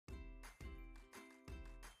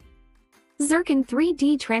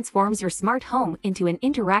Zircon3D transforms your smart home into an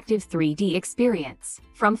interactive 3D experience.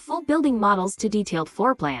 From full building models to detailed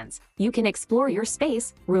floor plans, you can explore your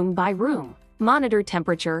space room by room. Monitor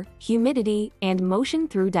temperature, humidity, and motion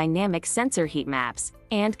through dynamic sensor heat maps,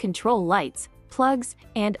 and control lights, plugs,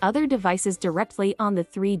 and other devices directly on the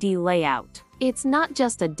 3D layout. It's not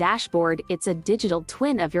just a dashboard, it's a digital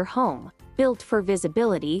twin of your home, built for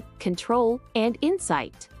visibility, control, and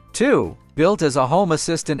insight. 2. Built as a Home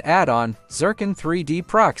Assistant add-on, Zircon3D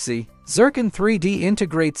Proxy. Zircon3D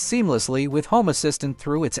integrates seamlessly with Home Assistant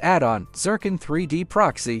through its add-on, Zircon3D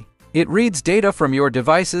Proxy. It reads data from your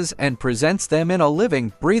devices and presents them in a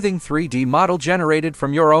living, breathing 3D model generated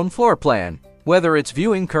from your own floor plan. Whether it's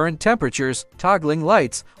viewing current temperatures, toggling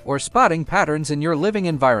lights, or spotting patterns in your living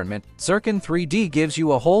environment, Zircon3D gives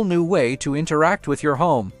you a whole new way to interact with your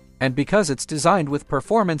home. And because it's designed with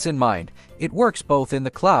performance in mind, it works both in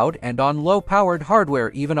the cloud and on low-powered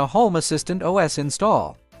hardware, even a Home Assistant OS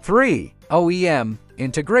install. 3. OEM,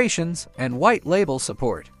 integrations, and white label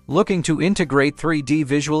support. Looking to integrate 3D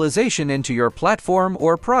visualization into your platform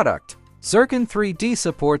or product? Zircon3D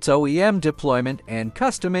supports OEM deployment and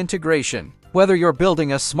custom integration. Whether you're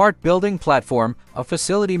building a smart building platform, a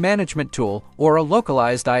facility management tool, or a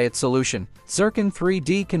localized IoT solution,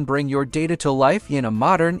 Zircon3D can bring your data to life in a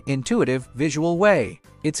modern, intuitive, visual way.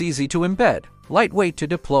 It's easy to embed, lightweight to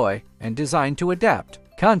deploy, and designed to adapt.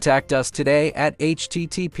 Contact us today at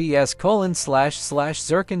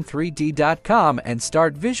https://zircon3d.com and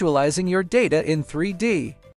start visualizing your data in 3D.